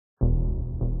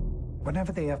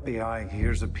Whenever the FBI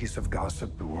hears a piece of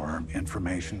gossip or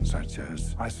information such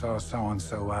as, I saw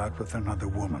so-and-so out with another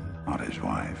woman, not his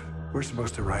wife, we're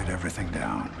supposed to write everything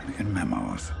down in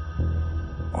memos.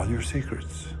 All your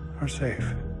secrets are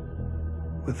safe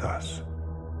with us.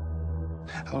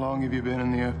 How long have you been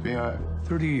in the FBI?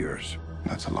 30 years.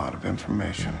 That's a lot of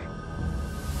information.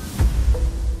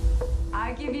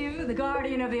 I give you the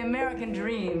guardian of the American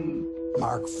dream.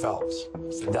 Mark Phelps.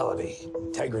 Fidelity,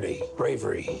 integrity,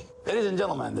 bravery. Ladies and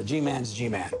gentlemen, the G-Man's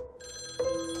G-Man.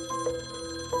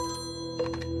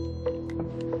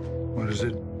 What is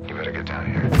it? You better get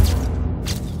down here.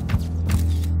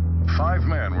 5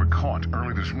 men were caught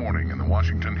early this morning in the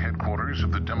Washington headquarters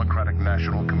of the Democratic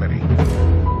National Committee.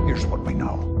 Here's what we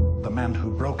know. The men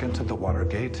who broke into the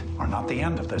Watergate are not the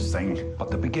end of this thing, but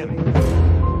the beginning.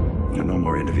 No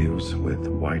more interviews with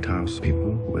White House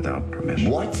people without permission.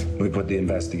 What? We put the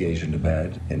investigation to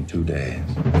bed in 2 days.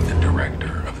 The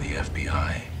director of the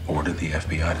FBI ordered the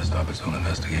FBI to stop its own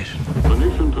investigation. The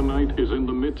nation tonight is in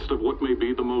the midst of what may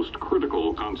be the most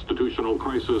critical constitutional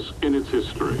crisis in its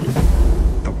history.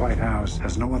 The White House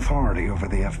has no authority over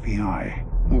the FBI.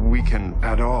 We can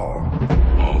at all.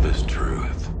 All this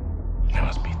truth, it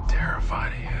must be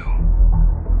terrifying to you.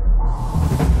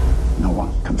 No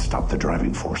one can stop the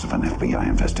driving force of an FBI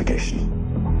investigation.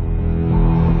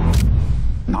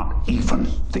 Not even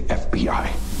the FBI.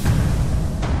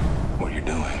 What you're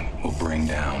doing will bring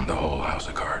down the whole house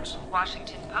of cards.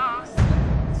 Washington Post.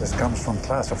 This comes from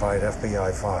classified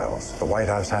FBI files. The White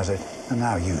House has it, and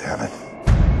now you have it.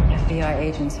 FBI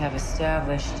agents have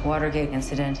established Watergate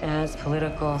incident as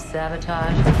political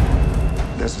sabotage.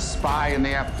 There's a spy in the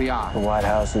FBI. The White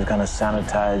House is gonna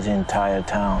sanitize the entire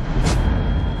town.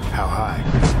 How high?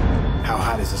 How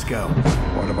high does this go?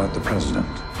 What about the president?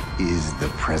 Is the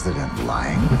president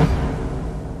lying?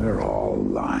 They're all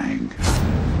lying.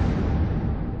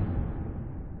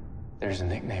 There's a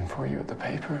nickname for you at the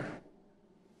paper.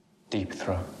 Deep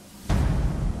Throat.